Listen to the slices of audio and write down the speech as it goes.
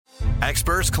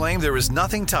Experts claim there is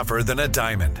nothing tougher than a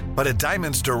diamond. But at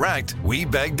Diamonds Direct, we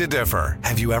beg to differ.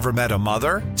 Have you ever met a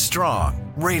mother?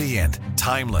 Strong, radiant,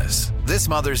 timeless. This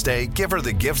Mother's Day, give her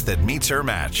the gift that meets her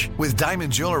match. With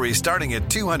diamond jewelry starting at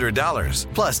 $200.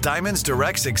 Plus Diamonds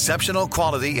Direct's exceptional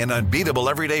quality and unbeatable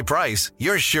everyday price,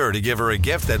 you're sure to give her a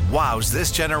gift that wows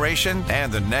this generation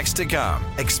and the next to come.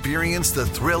 Experience the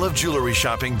thrill of jewelry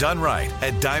shopping done right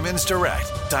at Diamonds Direct.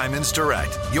 Diamonds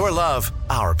Direct. Your love,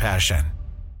 our passion.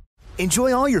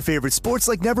 Enjoy all your favorite sports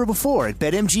like never before at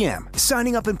BetMGM.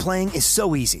 Signing up and playing is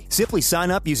so easy. Simply sign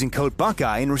up using code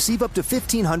Buckeye and receive up to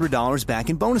 $1,500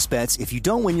 back in bonus bets if you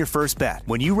don't win your first bet.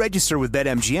 When you register with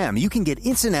BetMGM, you can get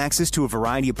instant access to a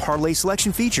variety of parlay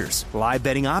selection features, live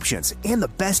betting options, and the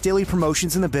best daily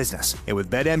promotions in the business. And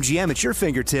with BetMGM at your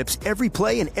fingertips, every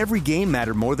play and every game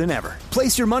matter more than ever.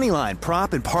 Place your moneyline,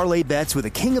 prop, and parlay bets with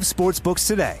the king of sportsbooks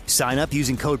today. Sign up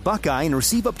using code Buckeye and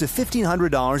receive up to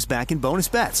 $1,500 back in bonus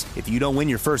bets if you don't win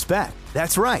your first bet.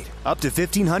 That's right, up to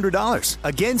 $1,500.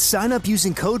 Again, sign up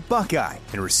using code Buckeye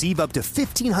and receive up to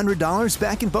 $1,500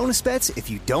 back in bonus bets if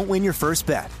you don't win your first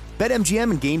bet.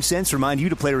 BetMGM and GameSense remind you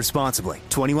to play responsibly.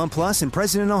 21 plus and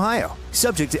present in Ohio.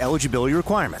 Subject to eligibility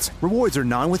requirements. Rewards are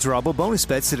non-withdrawable bonus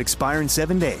bets that expire in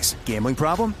 7 days. Gambling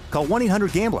problem? Call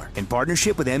 1-800-GAMBLER in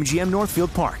partnership with MGM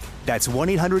Northfield Park. That's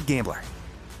 1-800-GAMBLER.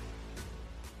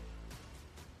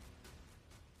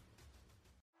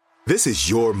 This is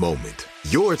your moment,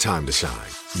 your time to shine,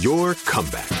 your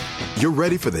comeback. You're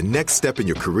ready for the next step in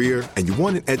your career, and you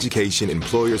want an education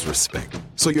employers respect.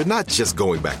 So you're not just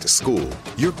going back to school,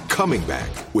 you're coming back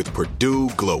with Purdue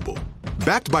Global.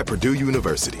 Backed by Purdue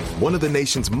University, one of the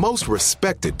nation's most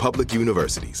respected public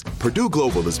universities, Purdue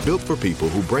Global is built for people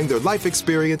who bring their life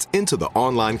experience into the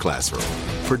online classroom.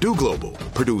 Purdue Global,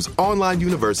 Purdue's online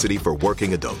university for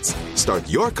working adults. Start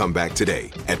your comeback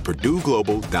today at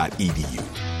purdueglobal.edu.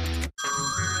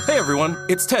 Hey everyone,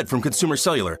 it's Ted from Consumer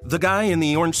Cellular, the guy in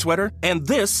the orange sweater, and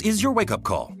this is your wake-up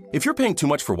call. If you're paying too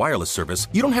much for wireless service,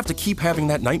 you don't have to keep having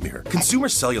that nightmare. Consumer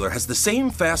Cellular has the same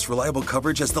fast, reliable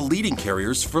coverage as the leading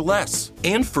carriers for less.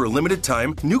 And for a limited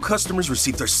time, new customers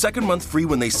receive their second month free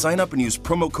when they sign up and use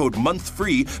promo code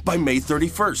MONTHFREE by May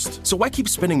 31st. So why keep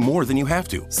spending more than you have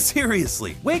to?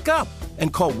 Seriously, wake up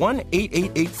and call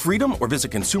 1-888-FREEDOM or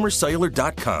visit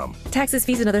consumercellular.com. Taxes,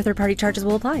 fees, and other third-party charges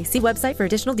will apply. See website for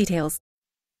additional details.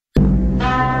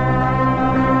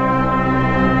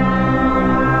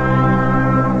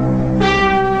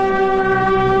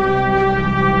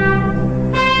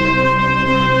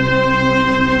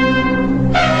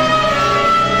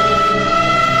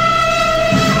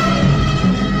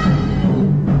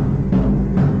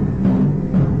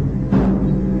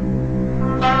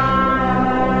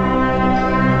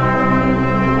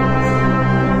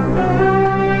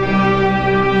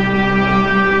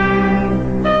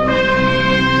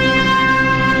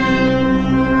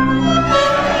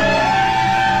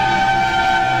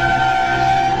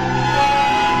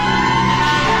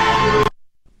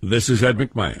 This is Ed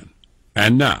McMahon.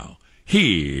 And now,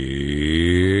 here's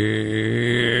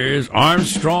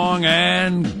Armstrong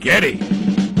and Getty.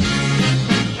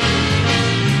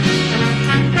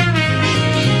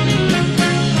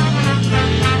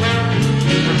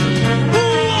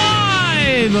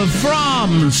 Live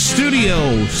from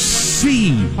Studio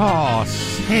C. Oh,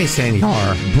 hey,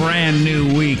 senor. Brand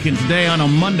new week. And today on a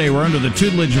Monday, we're under the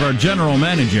tutelage of our general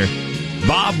manager,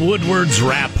 Bob Woodward's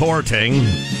reporting.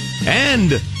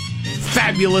 And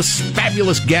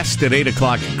fabulous guest at 8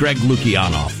 o'clock, Greg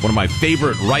Lukianoff, one of my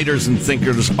favorite writers and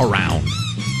thinkers around.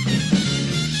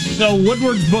 So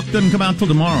Woodward's book doesn't come out till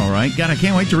tomorrow, right? God, I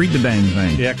can't wait to read the dang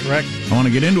thing. Yeah, correct. I want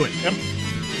to get into it. Yep.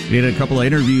 We had a couple of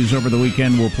interviews over the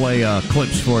weekend. We'll play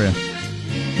clips for you.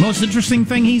 Most interesting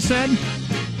thing he said,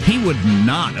 he would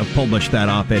not have published that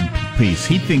op-ed piece.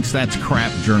 He thinks that's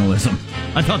crap journalism.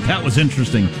 I thought that was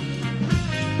interesting.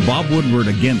 Bob Woodward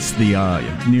against the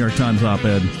New York Times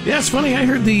op-ed. Yeah, it's funny. I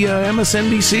heard the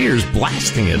MSNBCers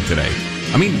blasting it today.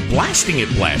 I mean, blasting it.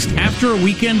 After a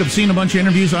weekend of seeing a bunch of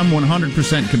interviews, I'm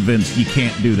 100% convinced you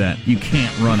can't do that. You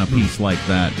can't run a piece like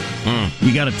that.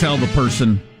 You got to tell the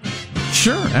person,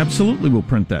 sure, absolutely, we'll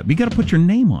print that. But you got to put your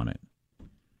name on it.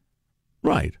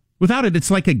 Right. Without it, it's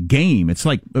like a game. It's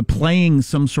like playing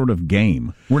some sort of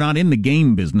game. We're not in the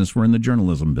game business. We're in the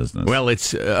journalism business. Well,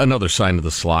 it's another sign of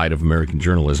the slide of American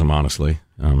journalism, honestly.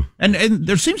 And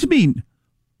there seems to be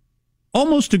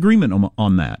almost agreement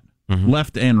on that,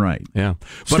 left and right. Yeah.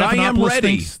 But I am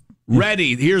ready.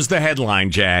 Ready. Here's the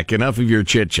headline, Jack. Enough of your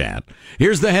chit-chat.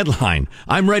 Here's the headline.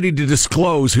 I'm ready to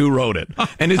disclose who wrote it.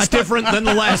 And it's different than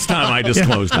the last time I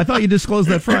disclosed it. I thought you disclosed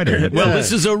that Friday. Well,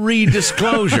 this is a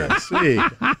re-disclosure.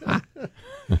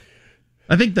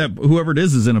 I think that whoever it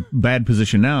is in a bad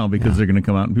position now because they're going to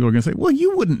come out and people are going to say, well,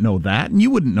 you wouldn't know that, and you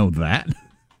wouldn't know that.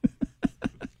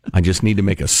 I just need to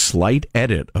make a slight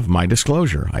edit of my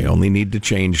disclosure. I only need to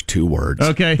change 2 words.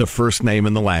 Okay. The first name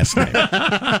and the last name.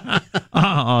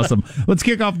 Awesome. Let's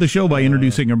kick off the show by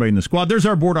introducing everybody in the squad. There's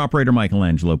our board operator,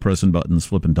 Michelangelo, pressing buttons,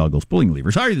 flipping toggles, pulling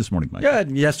levers. How are you this morning, Mike?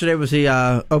 Good. Yesterday was the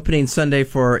opening Sunday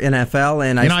for NFL,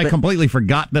 and I completely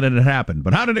forgot that it had happened.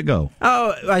 But how did it go?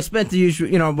 Oh, I spent the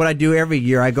usual, what I do every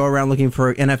year. I go around looking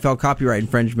for NFL copyright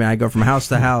infringement. I go from house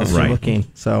to house looking.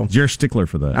 So you're a stickler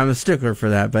for that. I'm a stickler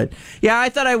for that. But yeah, I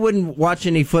thought I wouldn't watch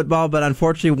any football, but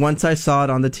unfortunately, once I saw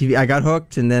it on the TV, I got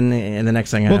hooked, and then the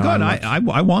next thing I know, good.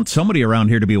 I want somebody around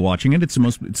here to be watching it.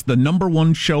 It's the number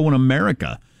one show in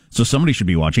America, so somebody should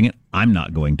be watching it. I'm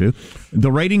not going to.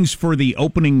 The ratings for the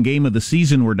opening game of the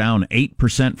season were down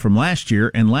 8% from last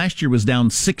year, and last year was down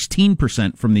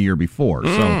 16% from the year before.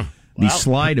 So the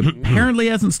slide apparently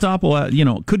hasn't stopped.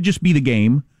 It could just be the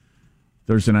game.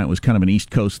 Thursday night was kind of an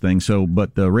East Coast thing,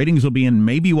 but the ratings will be in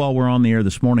maybe while we're on the air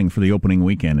this morning for the opening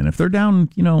weekend. And if they're down,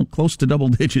 close to double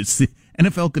digits, the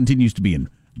NFL continues to be in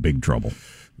big trouble.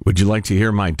 Would you like to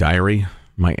hear my diary,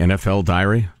 my NFL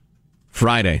diary?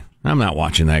 Friday, I'm not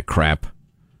watching that crap.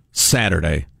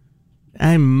 Saturday,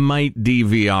 I might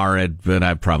DVR it, but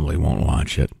I probably won't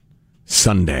watch it.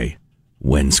 Sunday,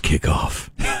 when's kickoff?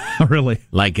 Really?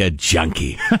 Like a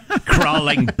junkie,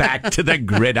 crawling back to the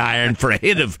gridiron for a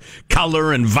hit of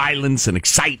color and violence and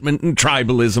excitement and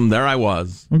tribalism. There I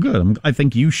was. Well, good. I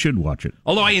think you should watch it.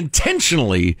 Although I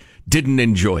intentionally didn't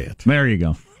enjoy it. There you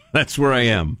go. That's where I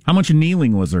am. How much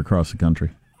kneeling was there across the country?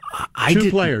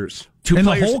 Two players. In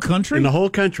the whole country? In the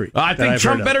whole country. I think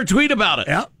Trump better tweet about it.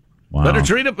 Yeah. Wow. Better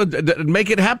treat it, make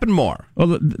it happen more.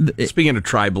 Well, speaking of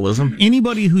tribalism,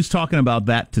 anybody who's talking about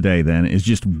that today then is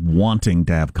just wanting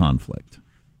to have conflict,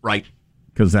 right?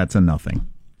 Because that's a nothing.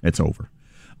 It's over.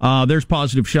 There's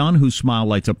Positive Sean, whose smile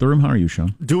lights up the room. How are you,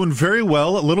 Sean? Doing very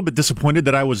well. A little bit disappointed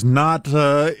that I was not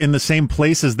in the same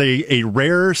place as a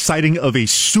rare sighting of a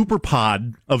super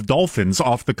pod of dolphins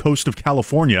off the coast of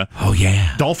California. Oh,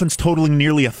 yeah. Dolphins totaling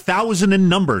nearly 1,000 in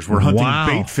numbers were hunting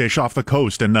bait fish off the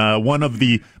coast. And one of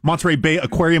the Monterey Bay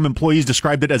Aquarium employees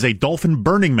described it as a dolphin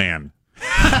Burning Man.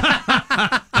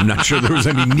 I'm not sure there was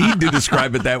any need to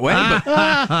describe it that way,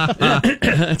 but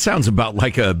it sounds about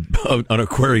like an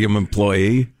aquarium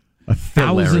employee.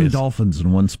 1,000 dolphins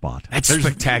in one spot. That's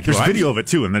spectacular. There's video of it,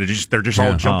 too, and then they're just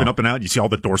all jumping up and out. You see all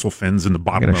the dorsal fins and the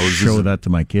bottom noses. Show that to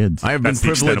my kids. I have been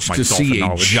privileged to see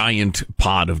a giant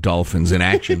pod of dolphins in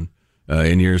action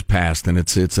in years past, and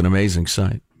it's an amazing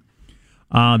sight.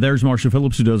 There's Marshall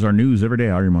Phillips, who does our news every day.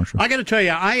 How are you, Marshall? I got to tell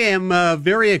you, I am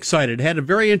very excited. Had a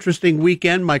very interesting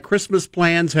weekend. My Christmas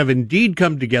plans have indeed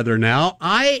come together now.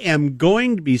 I am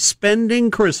going to be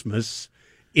spending Christmas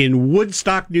in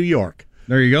Woodstock, New York.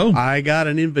 There you go. I got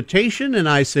an invitation, and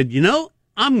I said,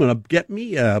 I'm going to get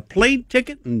me a plane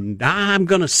ticket, and I'm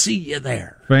going to see you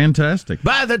there. Fantastic.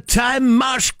 By the time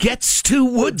Marsh gets to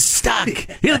Woodstock,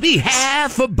 he'll be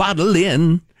half a bottle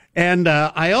in. And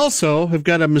I also have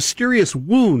got a mysterious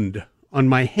wound on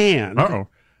my hand,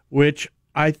 which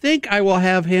I think I will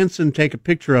have Hanson take a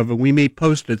picture of, and we may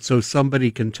post it so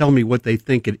somebody can tell me what they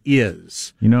think it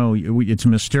is. It's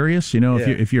mysterious.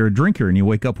 If you're a drinker and you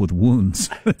wake up with wounds,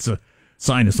 it's a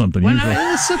sign of something. Well,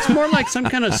 it's more like some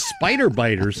kind of spider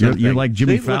bite or something. You're like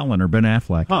Jimmy Fallon or Ben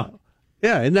Affleck. Huh.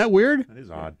 Yeah, isn't that weird? That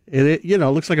is odd. It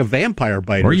looks like a vampire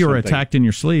bite. Or you were attacked in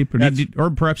your sleep,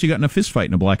 or perhaps you got in a fist fight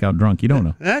in a blackout drunk. You don't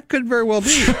know. That could very well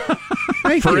be.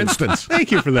 For instance. Thank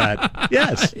you for that.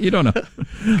 Yes. You don't know.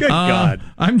 Good God.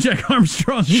 I'm Jack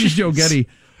Armstrong. He's Joe Getty.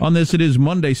 On this, it is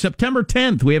Monday, September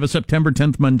 10th. We have a September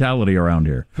 10th mentality around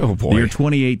here. Oh, boy. The year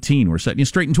 2018. We're setting you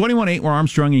straight in 21.8. We're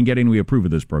Armstrong and Getty, and we approve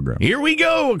of this program. Here we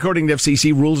go. According to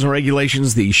FCC rules and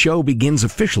regulations, the show begins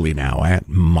officially now at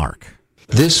Mark.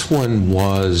 This one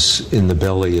was in the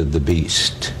belly of the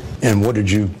beast. And what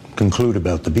did you conclude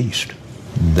about the beast?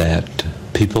 That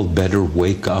people better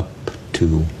wake up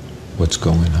to what's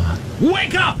going on.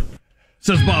 Wake up!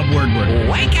 Says Bob Woodward.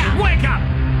 Wake up! Wake up!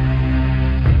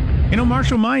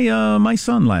 Marshall, my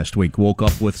son last week woke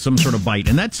up with some sort of bite,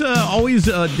 and that's always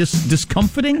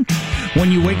discomforting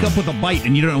when you wake up with a bite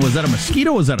and you don't know, was that a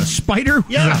mosquito? Was that a spider?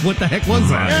 Yeah. What the heck was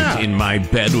that? Yeah. In my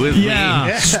bed with me,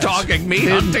 stalking me,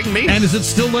 hunting me. And is it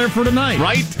still there for tonight?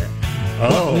 Right.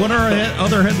 Oh. What are our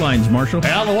other headlines, Marshall?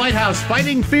 Well, the White House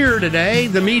fighting fear today.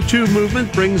 The Me Too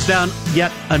movement brings down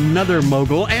yet another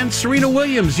mogul. And Serena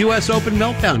Williams, U.S. Open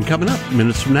meltdown coming up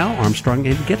minutes from now. Armstrong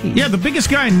and Getty. Yeah, the biggest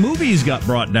guy in movies got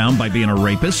brought down by being a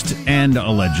rapist, and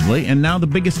allegedly, and now the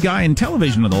biggest guy in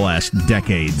television of the last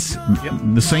decades. Yep.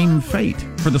 The same fate,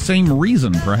 for the same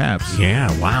reason, perhaps.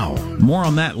 Yeah, wow. More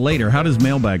on that later. How does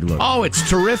mailbag look? Oh, it's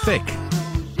terrific.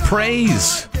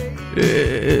 Praise.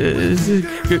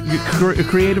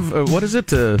 Creative, what is it?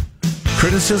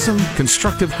 Criticism?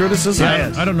 Constructive criticism?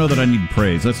 I don't know that I need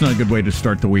praise. That's not a good way to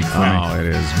start the week for me. Oh, it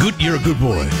is. Good. You're a good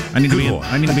boy. I need to be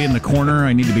in the corner.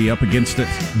 I need to be up against it,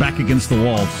 back against the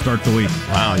wall to start the week.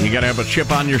 Wow, you got to have a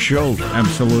chip on your shoulder.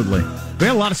 Absolutely. We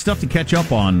had a lot of stuff to catch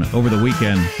up on over the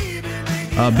weekend.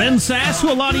 Ben Sass,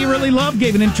 who a lot of you really love,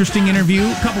 gave an interesting interview,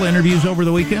 a couple of interviews over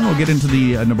the weekend. We'll get into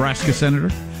the Nebraska senator.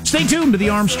 Stay tuned to the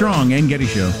Armstrong and Getty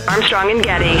Show. Armstrong and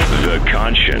Getty. The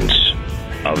conscience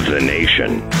of the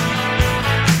nation.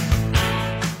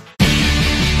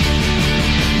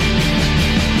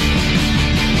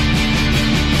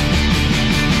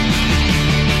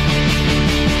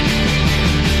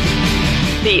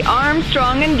 The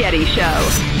Armstrong and Getty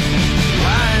Show.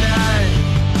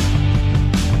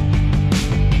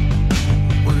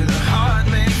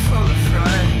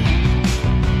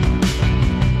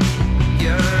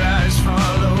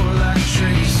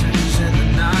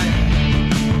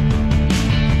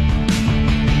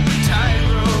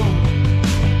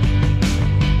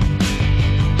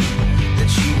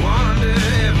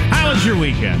 Your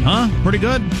weekend, huh? Pretty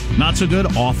good? Not so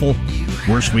good? Awful?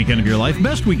 Worst weekend of your life?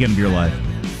 Best weekend of your life?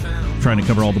 Trying to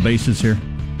cover all the bases here.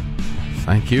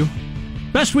 Thank you.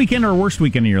 Best weekend or worst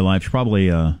weekend of your life? Probably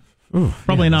not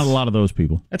a lot of those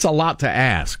people. That's a lot to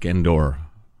ask and/or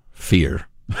fear.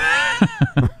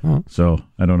 So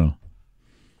I don't know.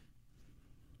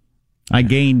 I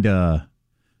gained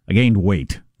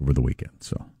weight over the weekend,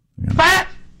 so.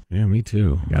 Yeah, me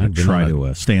too. Got to try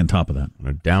to stay on top of that.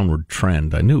 A downward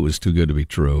trend. I knew it was too good to be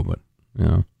true, but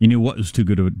you knew what was too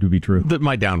good to be true.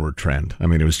 My downward trend. I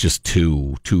mean, it was just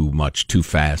too much, too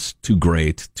fast, too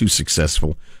great, too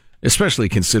successful. Especially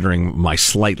considering my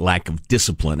slight lack of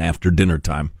discipline after dinner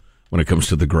time when it comes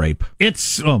to the grape.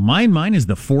 It's mine is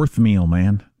the fourth meal,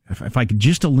 man. If I could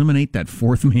just eliminate that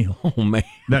fourth meal, man,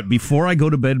 that before I go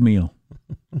to bed meal,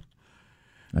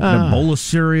 that bowl of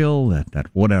cereal, that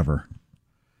whatever.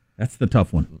 That's the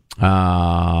tough one.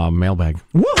 Mailbag.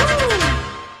 Woohoo!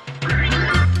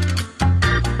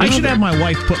 I should have my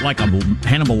wife put like a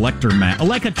Hannibal Lecter mat,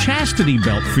 like a chastity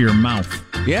belt for your mouth.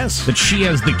 Yes. That she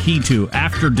has the key to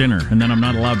after dinner, and then I'm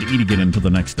not allowed to eat again until the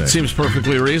next day. Seems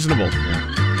perfectly reasonable.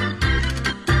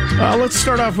 Let's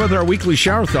start off with our weekly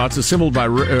shower thoughts assembled by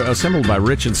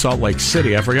Rich in Salt Lake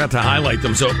City. I forgot to highlight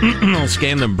them, so I'll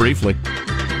scan them briefly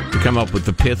to come up with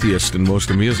the pithiest and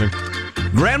most amusing.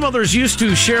 Grandmothers used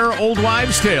to share old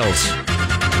wives' tales.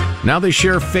 Now they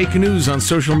share fake news on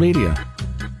social media.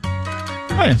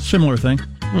 Oh, yeah, similar thing.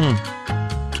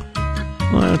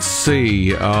 Let's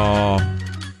see.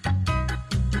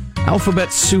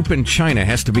 Alphabet soup in China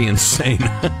has to be insane.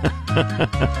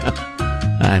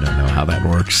 I don't know how that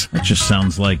works. That just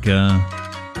sounds like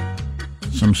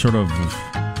some sort of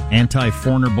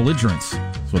anti-foreigner belligerence.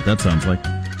 That's what that sounds like.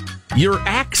 Your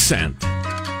accent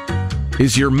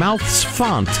is your mouth's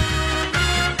font.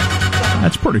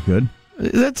 That's pretty good.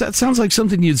 That sounds like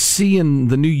something you'd see in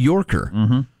The New Yorker.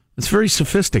 Mm-hmm. It's very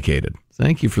sophisticated.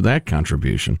 Thank you for that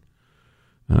contribution.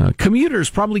 Commuters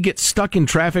probably get stuck in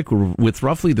traffic with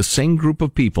roughly the same group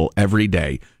of people every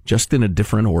day, just in a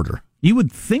different order. You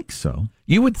would think so.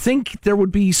 You would think there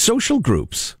would be social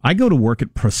groups. I go to work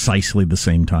at precisely the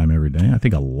same time every day. I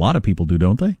think a lot of people do,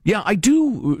 don't they? Yeah, I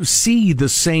do see the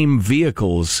same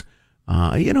vehicles,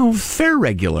 fair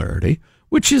regularity,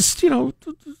 which is,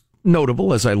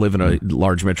 notable as I live in a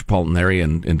large metropolitan area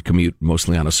and commute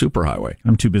mostly on a superhighway.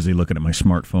 I'm too busy looking at my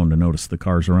smartphone to notice the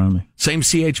cars around me. Same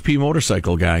CHP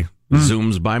motorcycle guy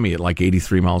zooms by me at like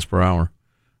 83 miles per hour.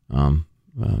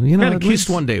 At least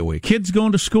one day a week. Kids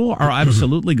going to school are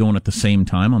absolutely going at the same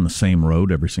time on the same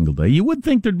road every single day. You would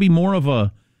think there'd be more of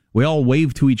a we all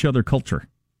wave to each other culture.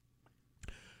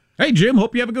 Hey, Jim,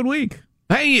 hope you have a good week.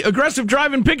 Hey, aggressive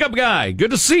driving pickup guy. Good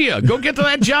to see you. Go get to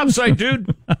that job site,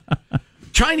 dude.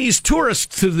 Chinese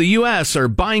tourists to the U.S. are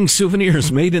buying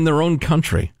souvenirs made in their own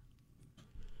country.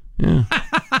 Yeah,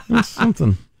 that's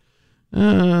something.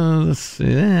 Let's see.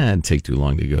 It'd take too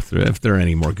long to go through. If there are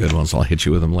any more good ones, I'll hit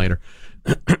you with them later.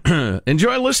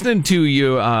 Enjoy listening to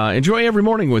you. Enjoy every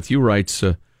morning with you, writes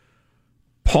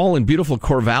Paul in beautiful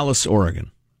Corvallis,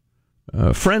 Oregon.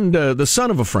 The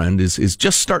son of a friend, is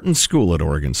just starting school at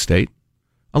Oregon State.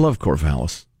 I love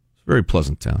Corvallis. It's a very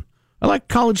pleasant town. I like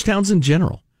college towns in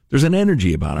general. There's an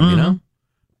energy about them, you know?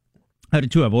 I do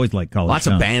too. I've always liked college Lots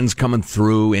towns. of bands coming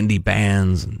through, indie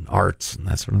bands and arts and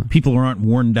that sort of thing. People who aren't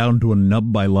worn down to a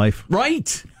nub by life.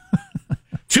 Right.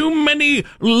 Too many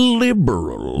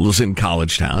liberals in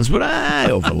college towns, but I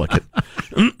overlook it.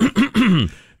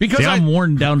 Because I'm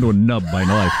worn down to a nub by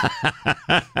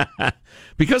life.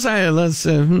 Because he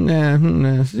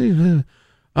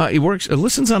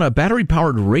listens on a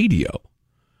battery-powered radio.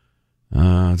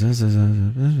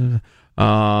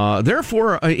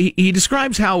 Therefore, he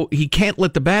describes how he can't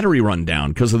let the battery run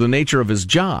down because of the nature of his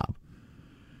job.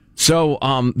 So,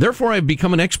 therefore, I've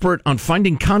become an expert on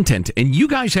finding content, and you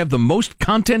guys have the most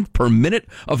content per minute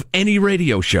of any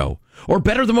radio show, or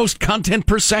better, the most content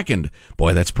per second.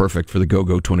 Boy, that's perfect for the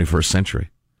go-go 21st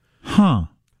century. Huh.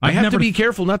 I have to be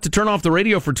careful not to turn off the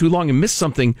radio for too long and miss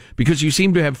something because you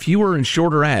seem to have fewer and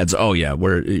shorter ads. Oh, yeah,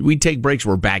 we take breaks,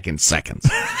 we're back in seconds.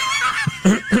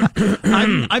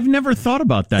 I've never thought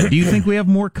about that. Do you think we have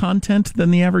more content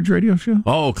than the average radio show?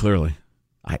 Oh, clearly.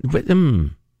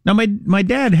 Now, my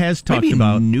dad has talked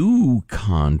about new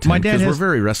content. My dad has we're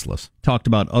very restless. Talked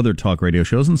about other talk radio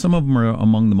shows, and some of them are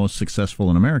among the most successful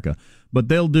in America. But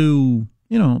they'll do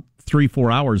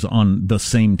 3-4 hours on the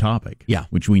same topic. Yeah,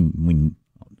 which we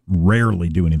rarely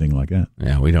do anything like that.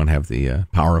 Yeah, we don't have the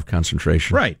power of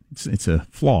concentration. Right, it's a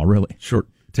flaw, really. Short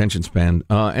attention span.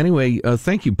 Anyway,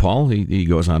 thank you, Paul. He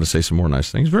goes on to say some more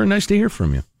nice things. Very nice to hear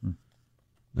from you.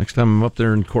 Next time I'm up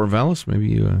there in Corvallis,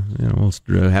 maybe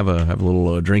we'll have a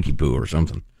little drinky poo or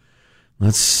something.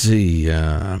 Let's see.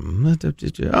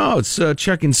 It's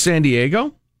Chuck in San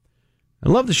Diego. I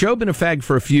love the show. Been a fag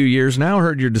for a few years now.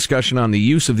 Heard your discussion on the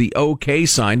use of the OK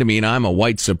sign to mean I'm a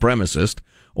white supremacist,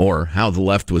 or how the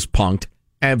left was punked.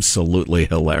 Absolutely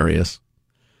hilarious.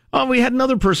 Oh, we had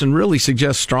another person really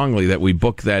suggest strongly that we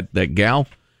book that gal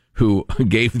who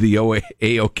gave the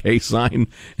AOK sign,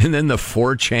 and then the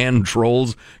 4chan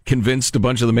trolls convinced a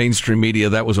bunch of the mainstream media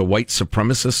that was a white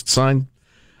supremacist sign.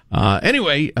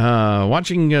 Anyway,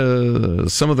 watching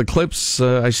some of the clips,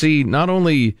 I see not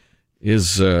only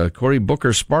is Cory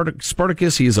Booker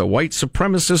Spartacus, he's a white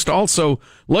supremacist. Also,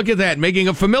 look at that, making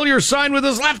a familiar sign with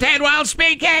his left hand while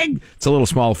speaking. It's a little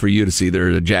small for you to see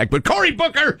there, Jack, but Cory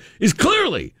Booker is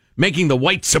clearly making the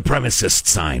white supremacist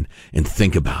sign. And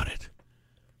think about it.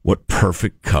 What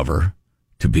perfect cover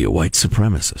to be a white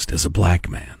supremacist as a black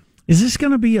man. Is this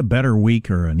going to be a better week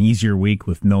or an easier week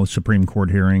with no Supreme Court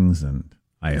hearings and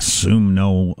I assume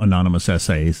no anonymous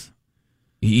essays?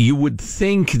 You would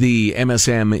think the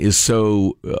MSM is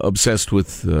so obsessed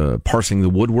with parsing the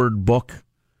Woodward book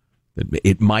that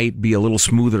it might be a little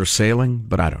smoother sailing,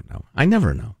 but I don't know. I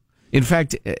never know. In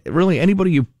fact, really,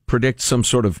 anybody who predicts some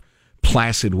sort of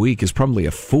placid week is probably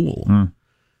a fool.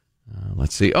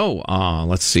 Let's see.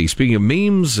 Let's see. Speaking of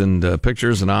memes and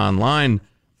pictures and online,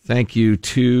 thank you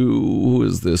to, who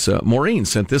is this? Maureen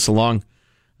sent this along.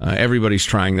 Everybody's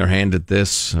trying their hand at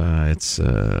this. It's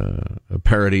a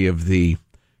parody of the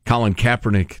Colin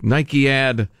Kaepernick Nike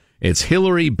ad. It's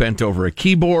Hillary bent over a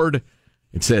keyboard.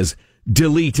 It says,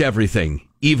 delete everything,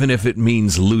 even if it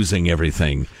means losing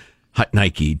everything.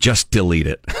 Nike, just delete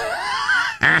it.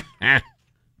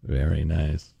 Very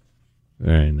nice.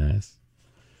 Very nice.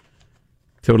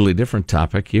 Totally different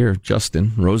topic here.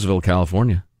 Justin, Roseville,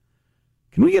 California.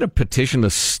 Can we get a petition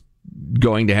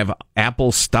going to have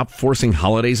Apple stop forcing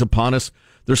holidays upon us?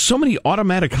 There's so many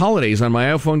automatic holidays on my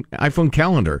iPhone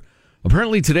calendar.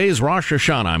 Apparently today is Rosh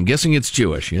Hashanah. I'm guessing it's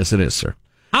Jewish. Yes, it is, sir.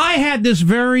 I had this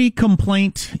very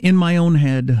complaint in my own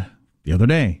head the other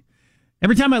day.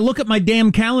 Every time I look at my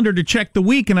damn calendar to check the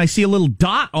week and I see a little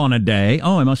dot on a day,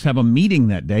 I must have a meeting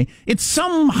that day. It's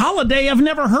some holiday I've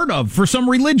never heard of for some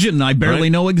religion I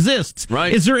barely know exists.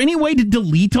 Right. Is there any way to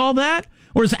delete all that?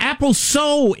 Or is Apple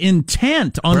so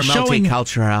intent on showing how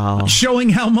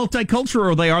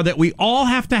multicultural they are that we all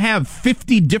have to have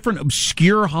 50 different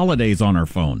obscure holidays on our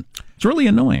phone? It's really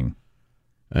annoying.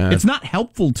 It's not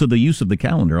helpful to the use of the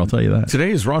calendar, I'll tell you that.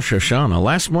 Today is Rosh Hashanah.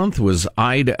 Last month was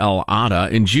Eid al-Adha.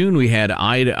 In June, we had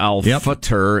Eid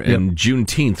al-Fitr and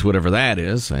Juneteenth, whatever that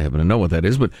is. I happen to know what that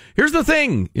is. But here's the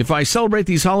thing. If I celebrate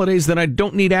these holidays, then I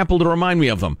don't need Apple to remind me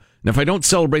of them. And if I don't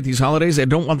celebrate these holidays, I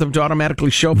don't want them to automatically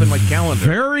show up in my calendar.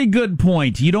 Very good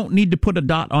point. You don't need to put a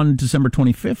dot on December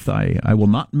 25th. I will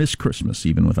not miss Christmas,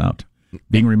 even without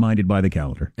being reminded by the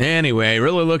calendar. Anyway,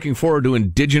 really looking forward to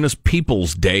Indigenous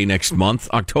Peoples Day next month,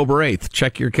 October 8th.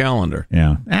 Check your calendar.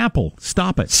 Yeah. Apple,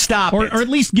 stop it. Stop it. Or at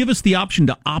least give us the option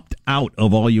to opt out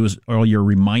of all your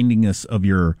reminding us of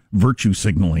your virtue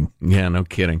signaling. Yeah, no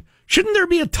kidding. Shouldn't there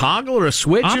be a toggle or a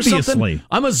switch or something?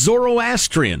 I'm a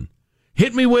Zoroastrian.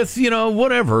 Hit me with,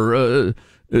 whatever.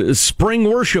 Spring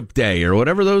Worship Day or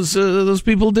whatever those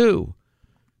people do.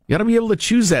 You got to be able to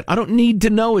choose that. I don't need to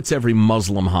know it's every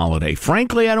Muslim holiday.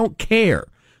 Frankly, I don't care.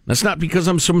 That's not because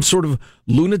I'm some sort of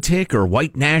lunatic or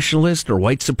white nationalist or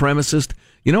white supremacist.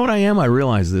 You know what I am? I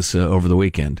realized this over the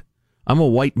weekend. I'm a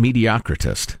white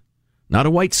mediocritist. Not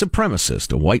a white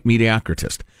supremacist, a white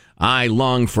mediocritist. I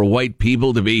long for white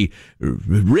people to be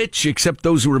rich, except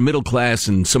those who are middle class,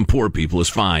 and some poor people is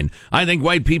fine. I think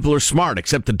white people are smart,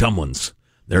 except the dumb ones.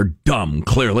 They're dumb,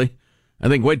 clearly. I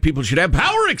think white people should have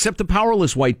power, except the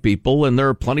powerless white people, and there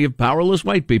are plenty of powerless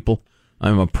white people.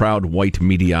 I'm a proud white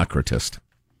mediocritist.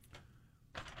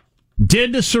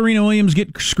 Did Serena Williams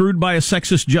get screwed by a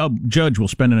sexist judge? We'll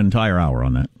spend an entire hour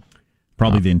on that.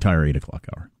 Probably the entire 8 o'clock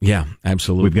hour. Yeah,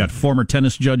 absolutely. We've got former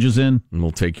tennis judges in. And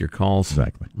we'll take your calls.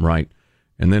 Exactly. Right.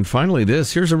 And then finally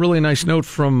this. Here's a really nice note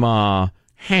from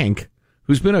Hank,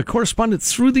 who's been a correspondent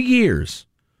through the years.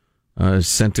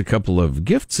 Sent a couple of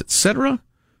gifts, etc.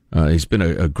 He's been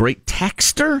a great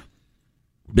texter.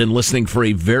 Been listening for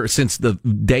since the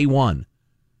day one.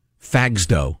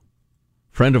 Fagsdo.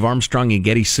 Friend of Armstrong and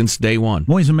Getty since day one.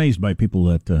 I'm always amazed by people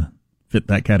that fit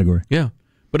that category. Yeah.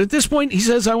 But at this point, he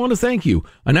says, I want to thank you.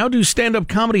 I now do stand-up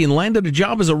comedy and landed a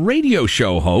job as a radio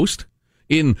show host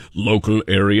in local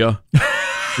area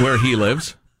where he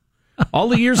lives. All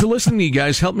the years of listening to you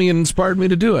guys helped me and inspired me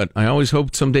to do it. I always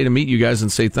hoped someday to meet you guys and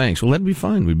say thanks. Well, that'd be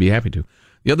fine. We'd be happy to.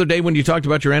 The other day when you talked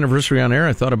about your anniversary on air,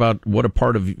 I thought about what a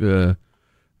part of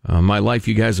my life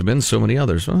you guys have been, so many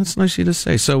others. Well, that's nice of you to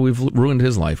say. So we've ruined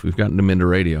his life. We've gotten him into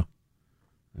radio.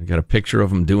 I got a picture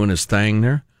of him doing his thing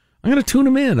there. I'm going to tune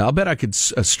him in. I'll bet I could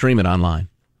stream it online.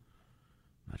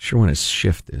 Not sure when his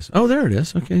shift is. Oh, there it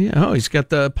is. Okay, yeah. Oh, he's got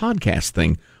the podcast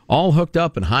thing all hooked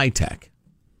up and high tech.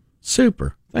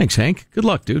 Super. Thanks, Hank. Good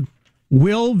luck, dude.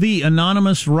 Will the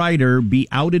anonymous writer be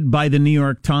outed by the New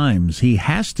York Times? He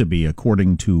has to be,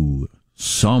 according to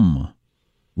some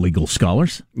legal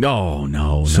scholars.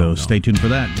 No. So stay tuned for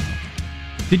that.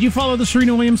 Did you follow the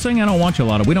Serena Williams thing? I don't watch a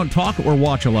lot of. We don't talk or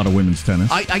watch a lot of women's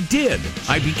tennis. I did.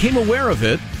 I became aware of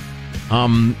it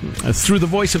through the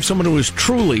voice of someone who was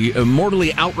truly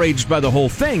mortally outraged by the whole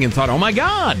thing and thought, oh my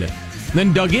God.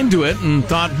 Then dug into it and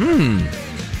thought,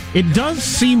 It does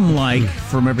seem like,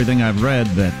 from everything I've read,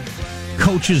 that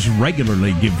coaches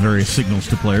regularly give various signals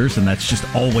to players, and that's just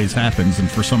always happens. And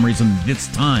for some reason, this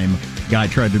time, guy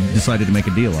decided to make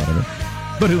a deal out of it.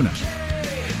 But who knows?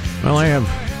 Well, I have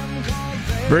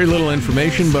very little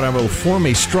information, but I will form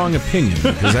a strong opinion,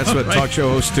 because that's what right. Talk show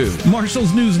hosts do.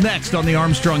 Marshall's News next on the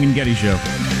Armstrong and Getty Show.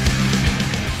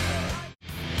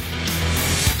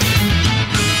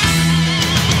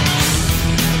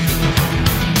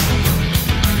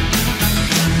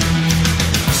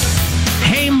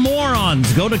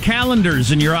 Go to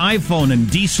calendars in your iPhone and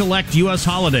deselect U.S.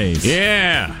 holidays.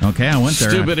 Yeah. Okay, I went there.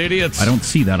 Stupid idiots. I don't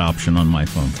see that option on my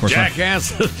phone. Of course,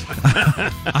 jackasses.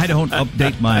 I don't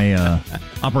update my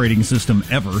operating system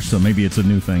ever, so maybe it's a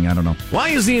new thing. I don't know. Why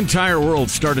has the entire world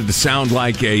started to sound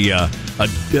like a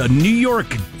New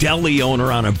York deli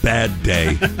owner on a bad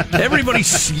day?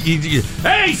 Everybody's,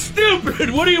 hey,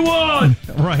 stupid, what do you want?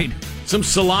 Right. Some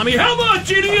salami? How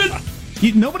much, idiot?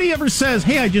 Nobody ever says,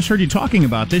 hey, I just heard you talking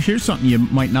about this. Here's something you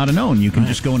might not have known. You can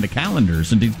just go into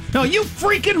calendars and do... No, you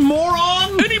freaking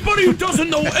moron! Anybody who doesn't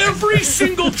know every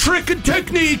single trick and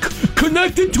technique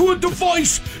connected to a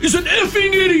device is an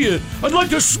effing idiot. I'd like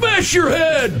to smash your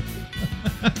head.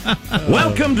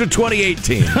 Welcome to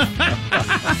 2018.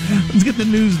 Let's get the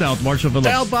news now with Marshall Phillips.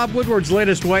 Well, Bob Woodward's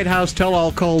latest White House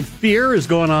tell-all called Fear is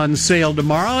going on sale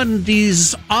tomorrow, and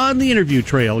he's on the interview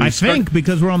trail. I think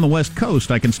because we're on the West Coast,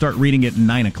 I can start reading it at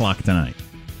 9 o'clock tonight.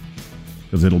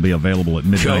 Because it'll be available at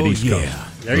midnight East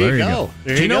Coast. There you go.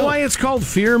 Do you know why it's called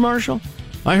Fear, Marshall?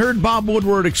 I heard Bob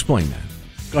Woodward explain that.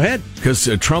 Go ahead. Because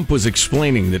Trump was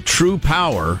explaining that true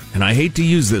power, and I hate to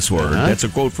use this word, that's a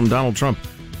quote from Donald Trump,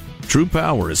 true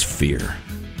power is fear.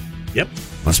 Yep.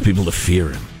 Wants people to fear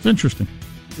him. It's interesting.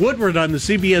 Woodward on the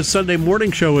CBS Sunday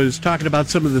Morning Show is talking about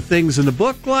some of the things in the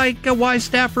book, like why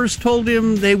staffers told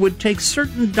him they would take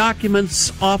certain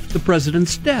documents off the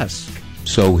president's desk.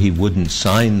 So he wouldn't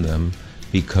sign them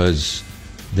because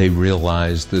they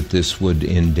realized that this would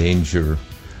endanger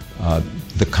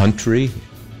the country.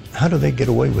 How do they get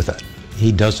away with that?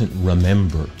 He doesn't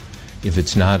remember. If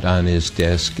it's not on his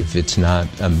desk, if it's not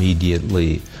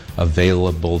immediately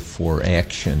available for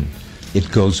action, it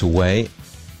goes away.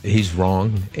 He's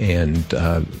wrong, and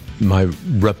my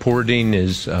reporting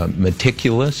is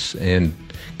meticulous and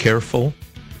careful.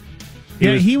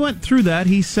 Yeah, he went through that.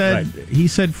 He said,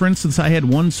 for instance, I had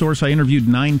one source I interviewed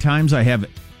 9 times. I have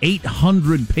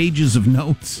 800 pages of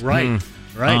notes. Right.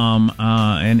 Right.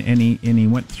 And he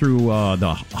went through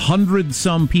the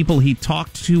 100-some people he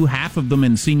talked to, half of them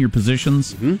in senior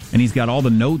positions, and he's got all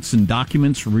the notes and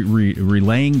documents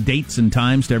relaying dates and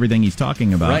times to everything he's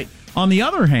talking about. Right. On the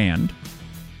other hand,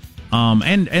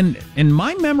 and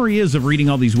my memory is of reading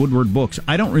all these Woodward books,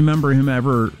 I don't remember him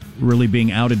ever really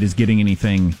being outed as getting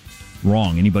anything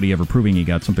wrong. Anybody ever proving he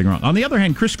got something wrong. On the other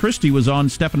hand, Chris Christie was on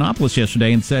Stephanopoulos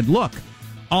yesterday and said, look,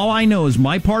 all I know is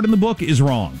my part in the book is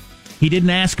wrong. He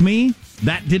didn't ask me.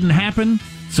 That didn't happen.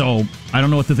 So I don't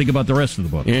know what to think about the rest of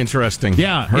the book. Interesting.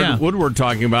 Yeah. Heard Woodward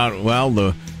talking about,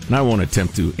 and I won't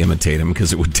attempt to imitate him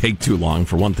because it would take too long.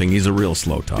 For one thing, he's a real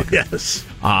slow talker. Yes.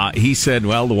 He said,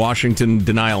 the Washington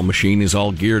denial machine is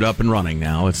all geared up and running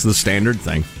now. It's the standard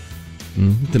thing.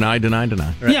 Deny.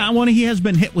 Right. Yeah, he has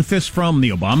been hit with this from the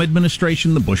Obama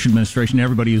administration, the Bush administration,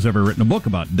 everybody who's ever written a book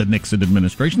about the Nixon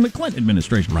administration, the Clinton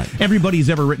administration. Right. Everybody who's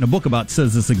ever written a book about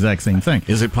says this exact same thing.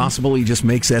 Is it possible he just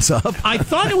makes this up? I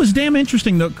thought it was damn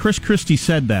interesting that Chris Christie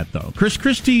said that, though. Chris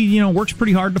Christie, works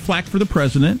pretty hard to flack for the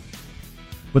president,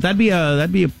 but that'd be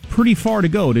a pretty far to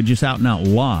go to just out and out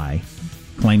lie,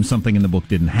 claim something in the book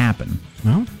didn't happen.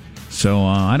 Well, so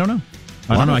I don't know.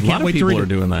 I can't wait to read it.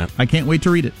 Doing that. I can't wait to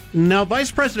read it. Now,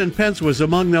 Vice President Pence was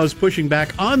among those pushing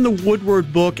back on the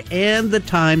Woodward book and the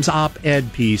Times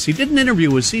op-ed piece. He did an interview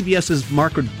with CBS's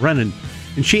Margaret Brennan,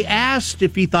 and she asked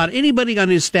if he thought anybody on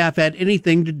his staff had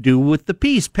anything to do with the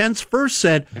piece. Pence first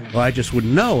said, I just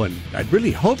wouldn't know, and I'd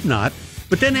really hope not.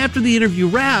 But then after the interview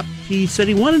wrapped, he said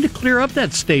he wanted to clear up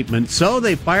that statement, so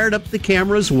they fired up the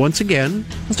cameras once again.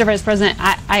 Mr. Vice President,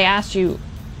 I asked you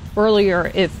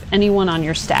earlier if anyone on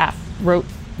your staff wrote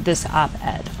this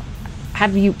op-ed.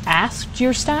 Have you asked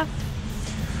your staff?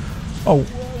 Oh,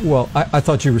 well, I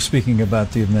thought you were speaking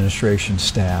about the administration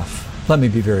staff. Let me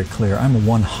be very clear. I'm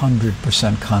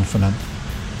 100% confident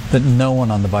that no one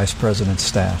on the Vice President's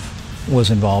staff was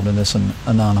involved in this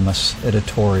anonymous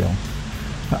editorial.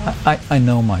 I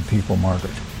know my people,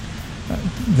 Margaret.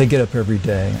 They get up every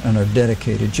day and are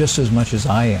dedicated just as much as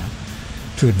I am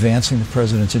to advancing the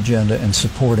President's agenda and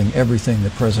supporting everything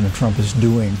that President Trump is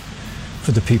doing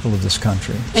for the people of this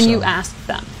country. And you asked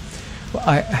them?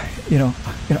 Well,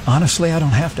 honestly, I don't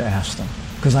have to ask them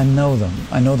because I know them.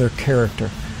 I know their character.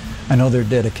 I know their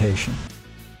dedication.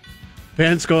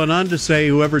 Pence going on to say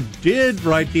whoever did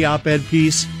write the op-ed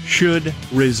piece should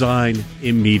resign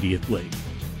immediately.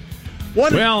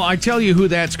 Well, I tell you who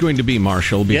that's going to be,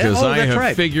 Marshall, because I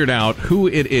have figured out who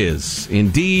it is.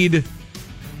 Indeed,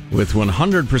 with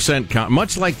 100%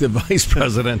 much like the Vice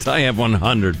President, I have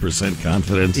 100%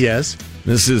 confidence. Yes.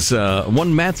 This is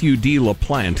one Matthew D.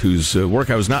 LaPlante, whose work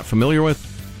I was not familiar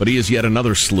with, but he is yet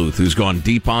another sleuth who's gone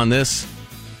deep on this.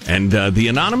 And the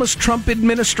anonymous Trump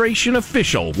administration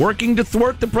official working to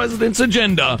thwart the president's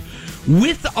agenda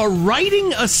with a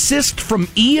writing assist from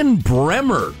Ian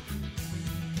Bremmer.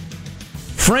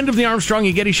 Friend of the Armstrong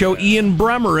and Getty Show, Ian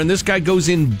Bremmer, and this guy goes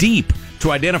in deep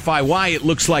to identify why it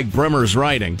looks like Bremmer's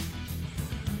writing.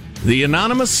 The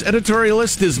anonymous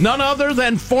editorialist is none other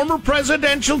than former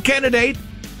presidential candidate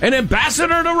and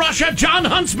ambassador to Russia, John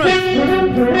Huntsman.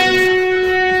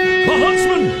 The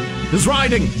Huntsman is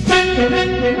writing.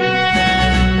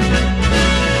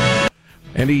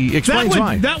 And he explains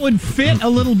why. That would fit a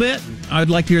little bit. I'd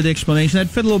like to hear the explanation.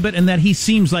 That'd fit a little bit, and that he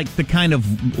seems like the kind of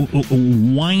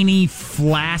whiny,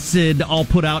 flaccid, I'll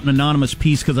put out an anonymous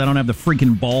piece because I don't have the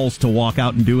freaking balls to walk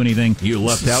out and do anything. You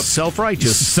left out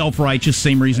self-righteous. Self-righteous,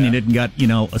 same reason he didn't got,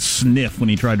 a sniff when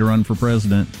he tried to run for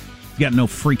president. He's got no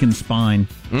freaking spine.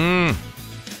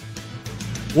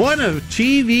 One of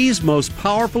TV's most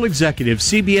powerful executives,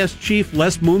 CBS chief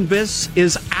Les Moonves,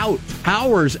 is out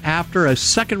hours after a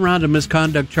second round of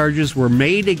misconduct charges were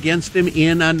made against him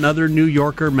in another New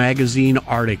Yorker magazine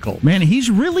article. Man,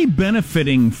 he's really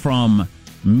benefiting from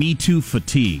Me Too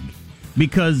fatigue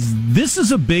because this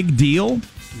is a big deal,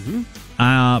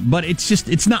 but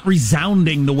it's not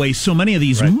resounding the way so many of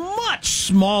these much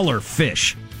smaller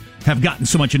fish have gotten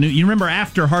so much. You remember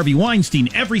after Harvey Weinstein,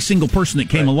 every single person that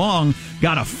came along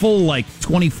got a full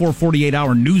 24,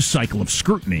 48-hour news cycle of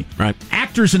scrutiny. Right.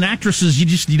 Actors and actresses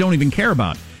you don't even care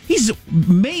about. He's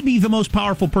maybe the most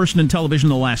powerful person in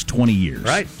television in the last 20 years.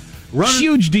 Right.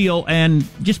 Huge deal, and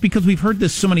just because we've heard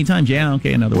this so many times,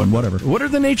 another one, whatever. What are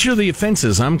the nature of the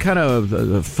offenses? I'm kind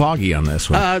of foggy on this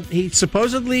one. He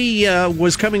supposedly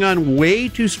was coming on way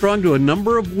too strong to a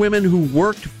number of women who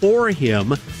worked for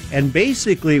him, and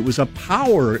basically it was a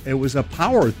power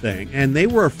thing, and they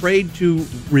were afraid to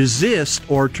resist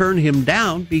or turn him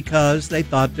down because they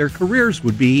thought their careers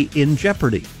would be in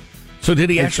jeopardy. So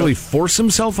did he actually force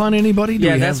himself on anybody?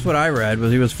 That's what I read.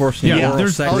 Was he was forcing oral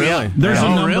sex? There's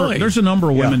a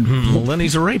number of women. Well, then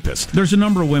he's a rapist. There's a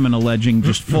number of women alleging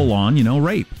just full on,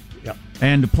 rape. Yep.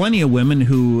 And plenty of women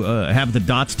who have the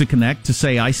dots to connect to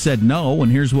say, I said no,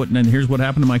 and here's what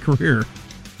happened to my career.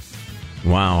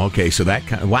 Wow. Okay. So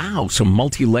so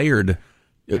multi-layered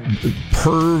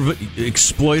perv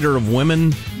exploiter of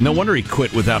women. No wonder he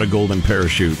quit without a golden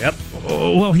parachute. Yep.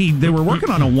 Well, they were working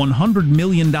on a $100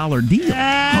 million deal.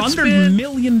 $100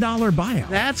 million buyout.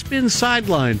 That's been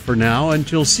sidelined for now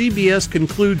until CBS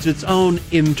concludes its own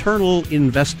internal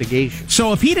investigation.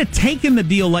 So if he'd have taken the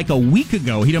deal like a week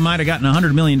ago, he might have gotten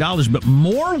 $100 million, but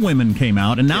more women came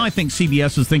out, and now I think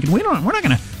CBS is thinking, we're not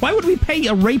going to, why would we pay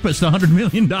a rapist $100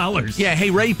 million? Yeah, hey,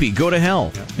 rapey, go to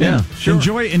hell. Yeah,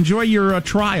 sure. Enjoy your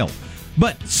trial.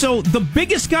 But so the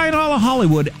biggest guy in all of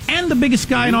Hollywood and the biggest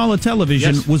guy in all of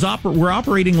television were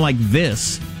operating like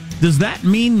this. Does that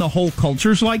mean the whole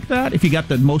culture's like that? If you got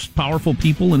the most powerful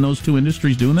people in those two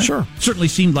industries doing that? Sure. Certainly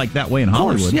seemed like that way in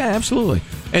Hollywood. Yeah, absolutely.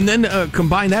 And then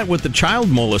combine that with the child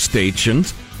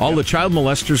molestations, all the child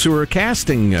molesters who are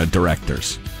casting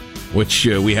directors, which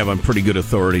we have on pretty good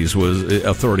authority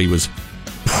was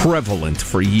prevalent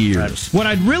for years. What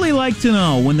I'd really like to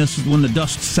know when the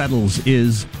dust settles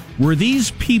is, were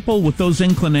these people with those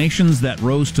inclinations that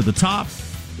rose to the top,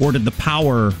 or did the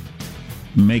power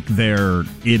make their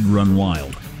id run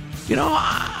wild?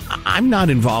 I'm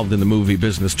not involved in the movie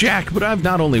business, Jack, but I've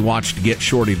not only watched Get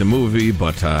Shorty the movie,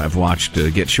 but I've watched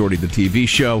Get Shorty the TV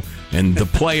show, and The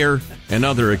Player, and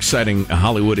other exciting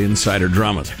Hollywood insider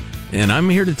dramas. And I'm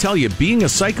here to tell you, being a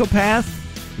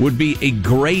psychopath would be a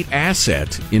great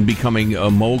asset in becoming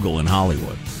a mogul in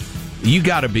Hollywood. You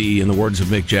got to be, in the words of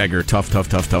Mick Jagger, tough.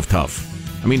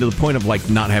 I mean, to the point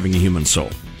of not having a human soul.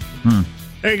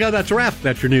 There you go. That's a wrap.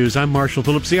 That's your news. I'm Marshall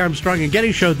Phillips, the Armstrong and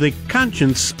Getty Show, the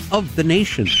conscience of the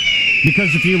nation.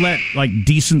 Because if you let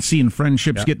decency and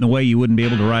friendships get in the way, you wouldn't be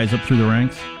able to rise up through the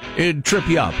ranks? It'd trip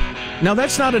you up. Now,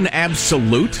 that's not an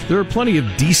absolute. There are plenty of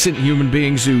decent human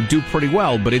beings who do pretty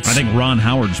well, but it's... I think Ron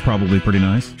Howard's probably pretty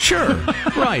nice. Sure,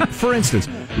 right, for instance.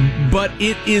 But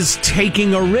it is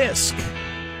taking a risk.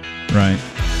 Right.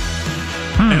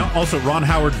 And also, Ron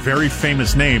Howard, very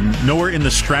famous name, nowhere in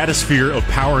the stratosphere of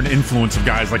power and influence of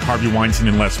guys like Harvey Weinstein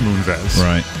and Les Moonves.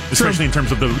 Right. Especially in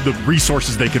terms of the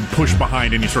resources they can push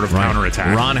behind any sort of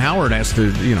counterattack. Ron Howard has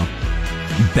to,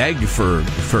 beg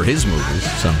for his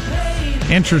movies. So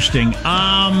interesting.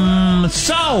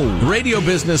 So radio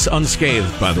business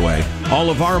unscathed, by the way. All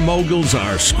of our moguls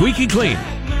are squeaky clean,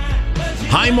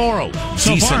 high moral,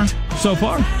 decent. So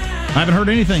far. I haven't heard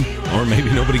anything. Or maybe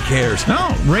nobody cares.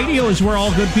 No, radio is where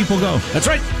all good people go. That's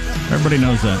right. Everybody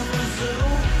knows that.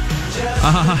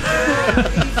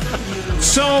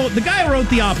 So the guy wrote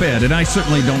the op-ed, and I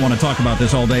certainly don't want to talk about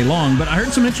this all day long, but I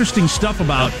heard some interesting stuff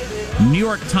about New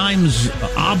York Times'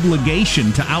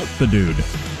 obligation to out the dude.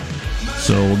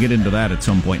 So we'll get into that at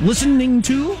some point. Listening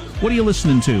to? What are you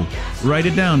listening to? Write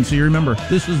it down so you remember.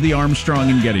 This is the Armstrong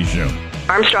and Getty Show.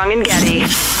 Armstrong and Getty.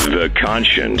 The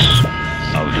conscience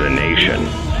of the nation.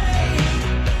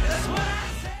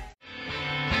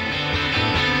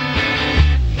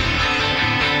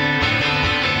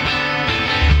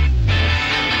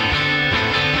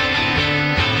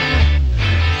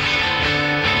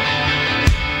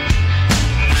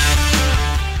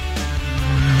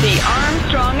 The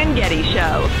Armstrong and Getty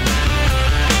Show.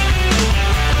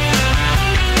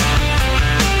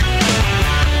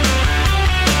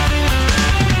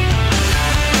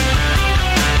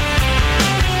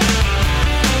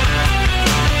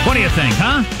 What do you think,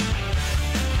 huh?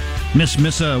 Miss,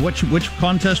 which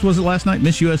contest was it last night?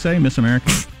 Miss USA, Miss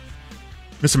America?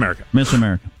 Miss America. Miss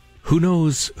America. Who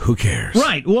knows? Who cares?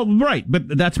 Right. Well, right.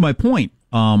 But that's my point.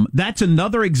 That's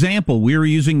another example. We were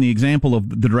using the example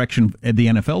of the direction the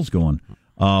NFL's going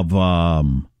of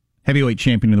heavyweight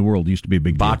champion of the world used to be a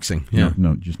big boxing. Deal. Yeah.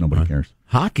 No, just nobody cares.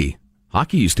 Hockey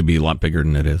used to be a lot bigger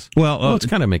than it is. Well, it's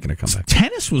kind of making a comeback.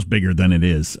 Tennis was bigger than it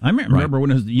is. I remember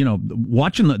when it was,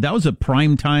 watching that was a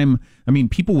prime time. I mean,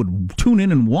 people would tune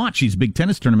in and watch these big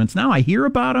tennis tournaments. Now I hear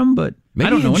about them, but maybe I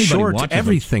don't know in anybody short, watches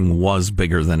everything them. was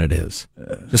bigger than it is.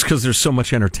 Just because there's so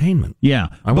much entertainment. Yeah.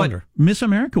 I wonder. Miss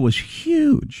America was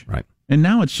huge. Right. And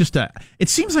now it's just it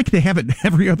seems like they have it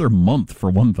every other month for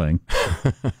one thing.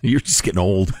 You're just getting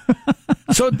old.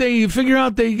 So they figure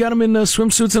out they got them in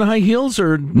swimsuits and high heels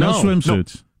or no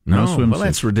swimsuits. No swimsuits. Well,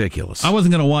 that's ridiculous. I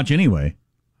wasn't going to watch anyway.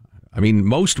 I mean,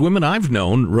 most women I've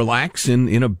known relax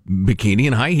in a bikini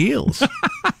and high heels.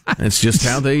 It's just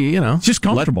how they, it's just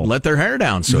comfortable. Let their hair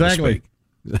down, so to speak.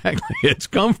 Exactly. It's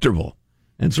comfortable.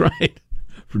 That's right.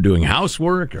 For doing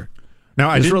housework or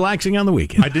Now, Just relaxing on the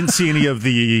weekend. I didn't see any of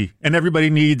the, and everybody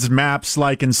needs maps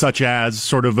like and such as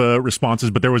sort of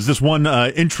responses, but there was this one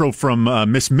intro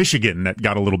from Miss Michigan that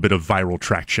got a little bit of viral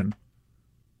traction.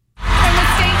 From a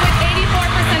state with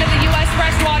 84% of the U.S.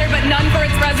 fresh water, but none for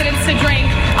its residents to drink,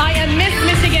 I am Miss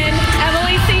Michigan,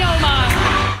 Emily Sioma.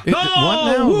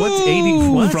 What now? What's 80?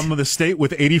 What? From the state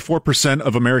with 84%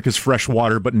 of America's fresh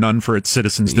water, but none for its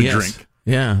citizens to drink.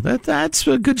 Yeah, that's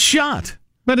a good shot.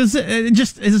 But is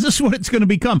this what it's going to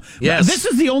become? Yes. This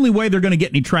is the only way they're going to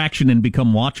get any traction and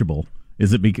become watchable,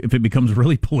 is if it becomes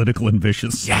really political and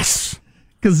vicious. Yes.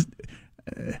 Because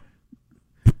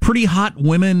pretty hot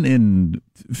women in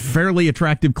fairly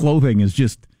attractive clothing is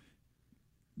just,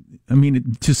 I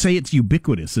mean, to say it's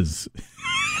ubiquitous is...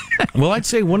 Well, I'd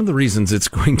say one of the reasons it's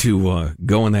going to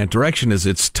go in that direction is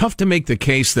it's tough to make the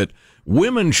case that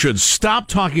women should stop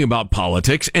talking about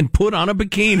politics and put on a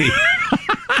bikini.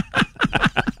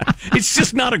 It's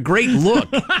just not a great look.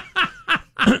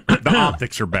 The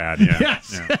optics are bad, yeah.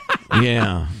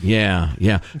 Yes.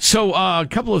 Yeah. So a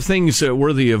couple of things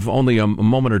worthy of only a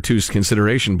moment or two's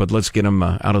consideration, but let's get them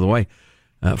out of the way.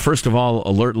 First of all,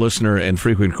 alert listener and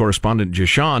frequent correspondent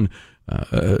Jashawn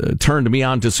turned me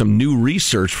on to some new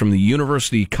research from the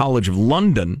University College of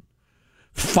London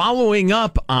following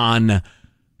up on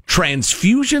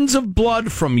transfusions of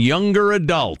blood from younger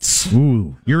adults.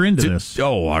 Ooh, you're into this.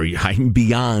 Oh, I'm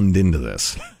beyond into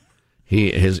this.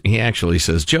 He actually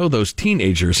says, Joe, those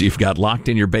teenagers you've got locked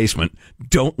in your basement,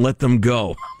 don't let them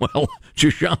go. Well,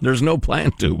 Jashawn, there's no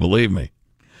plan to, believe me.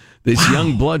 This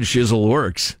young blood shizzle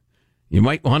works. You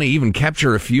might want to even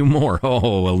capture a few more.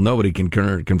 Oh, well, nobody can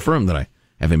confirm that I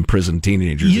have imprisoned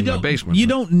teenagers in my basement. You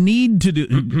don't need to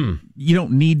do. You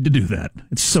don't need to do that.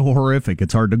 It's so horrific.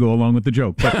 It's hard to go along with the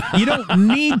joke. But you don't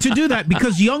need to do that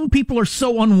because young people are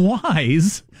so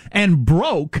unwise and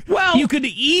broke. Well, you could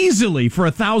easily, for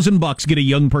 $1,000, get a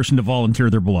young person to volunteer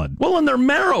their blood. Well, and their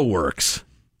marrow works.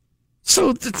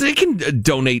 So they can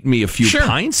donate me a few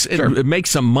pints and make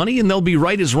some money, and they'll be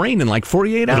right as rain in like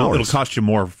 48 hours. It'll cost you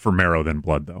more for marrow than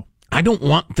blood, though. I don't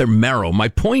want their marrow. My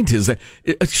point is that,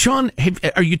 Sean,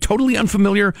 are you totally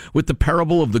unfamiliar with the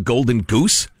parable of the golden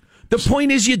goose? The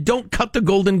point is you don't cut the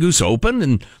golden goose open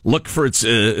and look for its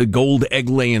gold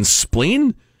egg-laying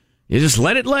spleen. You just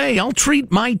let it lay. I'll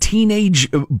treat my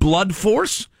teenage blood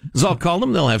force, as I'll call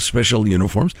them. They'll have special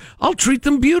uniforms. I'll treat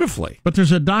them beautifully. But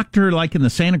there's a doctor like in the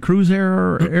Santa Cruz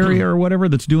area or whatever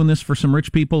that's doing this for some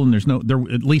rich people, and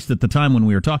at least at the time when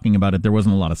we were talking about it, there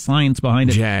wasn't a lot of science behind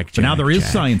it. But now there is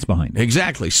science behind it.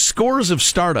 Exactly. Scores of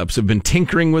startups have been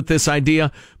tinkering with this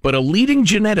idea, but a leading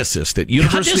geneticist at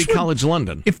University College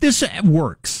London. If this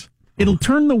works, it'll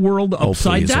turn the world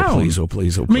upside down. Oh,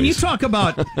 please. I mean, you talk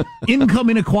about income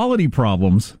inequality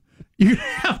problems. You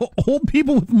have old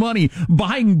people with money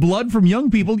buying blood from young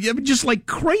people just like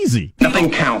crazy. Nothing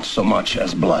counts so much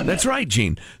as blood. That's right,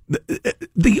 Gene.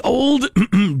 The old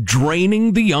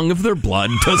draining the young of their blood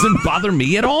doesn't bother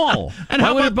me at all. And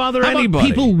why would it bother anybody?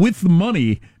 People with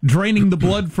money draining the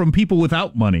blood from people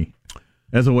without money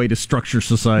as a way to structure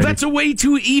society. That's a way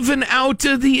to even out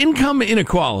the income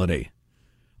inequality.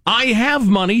 I have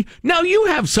money. Now you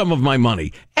have some of my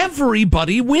money.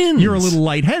 Everybody wins. You're a little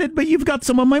lightheaded, but you've got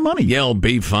some of my money. You'll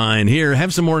be fine. Here,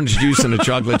 have some orange juice and a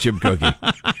chocolate chip cookie.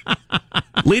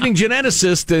 Leading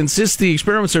geneticists insist the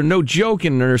experiments are no joke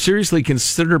and are seriously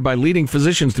considered by leading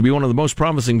physicians to be one of the most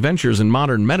promising ventures in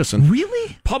modern medicine.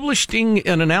 Really? Publishing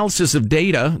an analysis of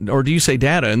data, or do you say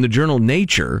data, in the journal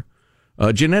Nature,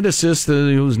 a geneticist,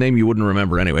 whose name you wouldn't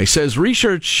remember anyway, says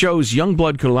research shows young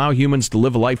blood could allow humans to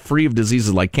live a life free of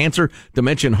diseases like cancer,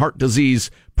 dementia, and heart disease,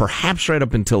 perhaps right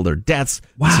up until their deaths.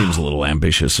 Wow. Seems a little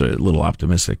ambitious, a little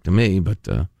optimistic to me, but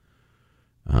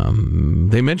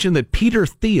they mentioned that Peter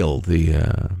Thiel,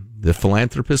 the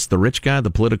philanthropist, the rich guy,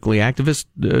 the politically activist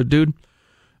dude,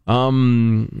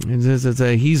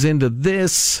 he's into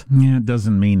this. Yeah, it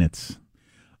doesn't mean it's...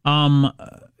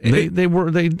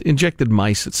 They injected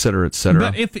mice, et cetera, et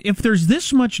cetera. But if there's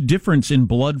this much difference in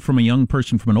blood from a young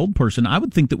person from an old person, I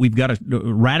would think that we've got to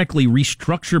radically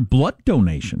restructure blood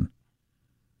donation.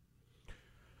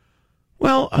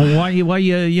 Well, why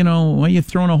you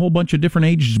throwing a whole bunch of different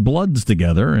aged bloods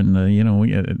together and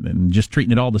and just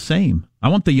treating it all the same? I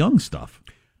want the young stuff.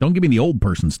 Don't give me the old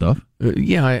person stuff.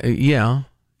 Yeah.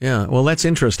 Well, that's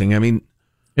interesting. I mean,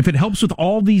 if it helps with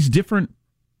all these different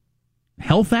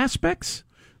health aspects.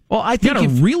 Well, I think you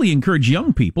got to really encourage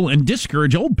young people and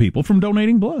discourage old people from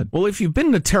donating blood. Well, if you've been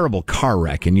in a terrible car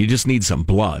wreck and you just need some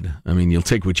blood, I mean, you'll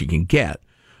take what you can get.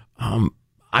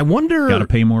 I wonder... Got to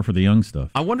pay more for the young stuff.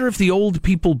 I wonder if the old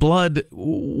people blood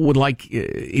would,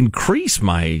 increase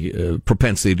my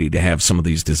propensity to have some of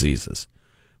these diseases.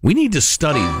 We need to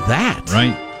study that.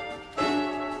 Right.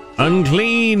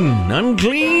 Unclean.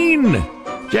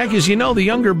 Jack, as you know, the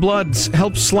younger bloods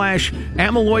help slash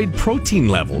amyloid protein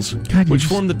levels, which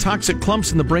form the toxic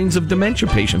clumps in the brains of dementia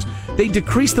patients. They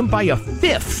decrease them by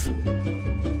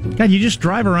 1/5. God, you just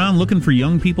drive around looking for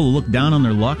young people to look down on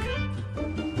their luck?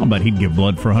 I'll bet he'd give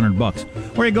blood for $100.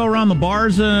 Or you go around the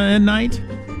bars at night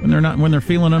when they're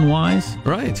feeling unwise.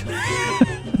 Right.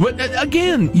 But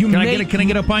again, can I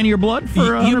get a pint of your blood for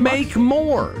 $100? You make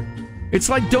more. It's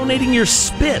like donating your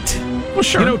spit. Well,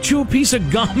 sure. Chew a piece of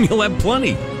gum, you'll have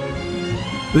plenty.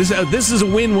 This is a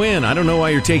win-win. I don't know why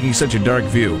you're taking such a dark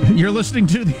view. You're listening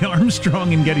to the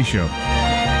Armstrong and Getty Show.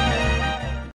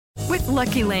 With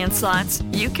Lucky Land Slots,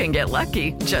 you can get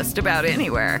lucky just about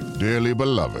anywhere. Dearly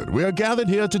beloved, we are gathered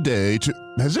here today to...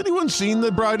 Has anyone seen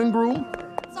the bride and groom?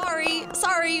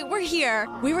 Sorry, we're here.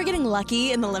 We were getting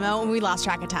lucky in the limo and we lost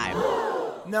track of time.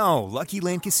 No, Lucky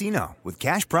Land Casino, with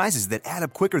cash prizes that add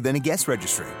up quicker than a guest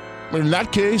registry. In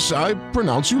that case, I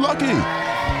pronounce you lucky.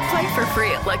 Play for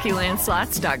free at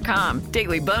LuckyLandSlots.com.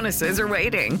 Daily bonuses are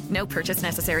waiting. No purchase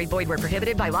necessary. Void where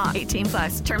prohibited by law.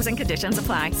 18+. Terms and conditions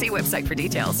apply. See website for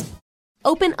details.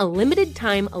 Open a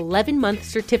limited-time 11-month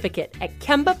certificate at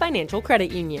Kemba Financial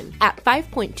Credit Union. At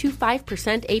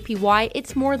 5.25% APY,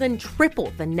 it's more than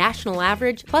triple the national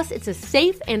average, plus it's a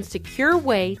safe and secure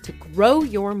way to grow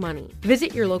your money.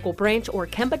 Visit your local branch or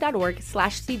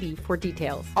kemba.org/CD for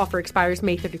details. Offer expires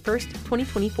May 31st,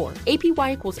 2024.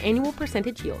 APY equals annual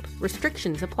percentage yield.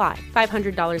 Restrictions apply.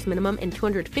 $500 minimum and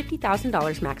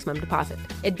 $250,000 maximum deposit.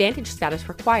 Advantage status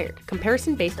required.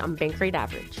 Comparison based on bank rate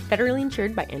average. Federally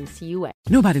insured by NCUA.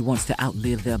 Nobody wants to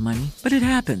outlive their money, but it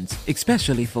happens,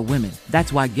 especially for women.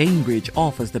 That's why Gainbridge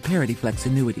offers the Parity Flex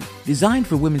annuity, designed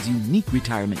for women's unique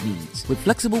retirement needs, with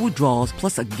flexible withdrawals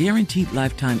plus a guaranteed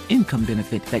lifetime income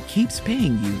benefit that keeps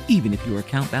paying you even if your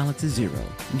account balance is zero.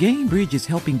 Gainbridge is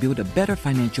helping build a better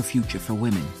financial future for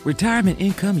women. Retirement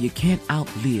income you can't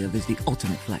outlive is the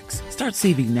ultimate flex. Start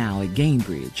saving now at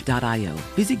Gainbridge.io.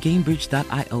 Visit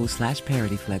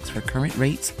Gainbridge.io/ParityFlex for current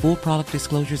rates, full product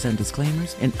disclosures and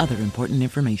disclaimers, and other important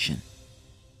information.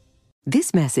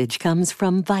 This message comes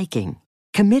from Viking,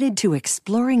 committed to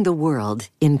exploring the world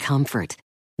in comfort.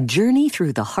 Journey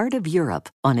through the heart of Europe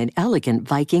on an elegant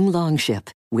Viking longship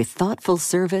with thoughtful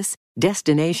service,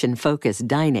 destination-focused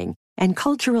dining, and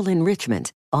cultural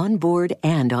enrichment on board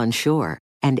and on shore.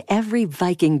 And every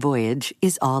Viking voyage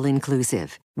is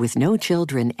all-inclusive, with no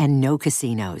children and no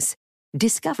casinos.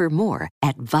 Discover more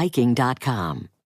at Viking.com.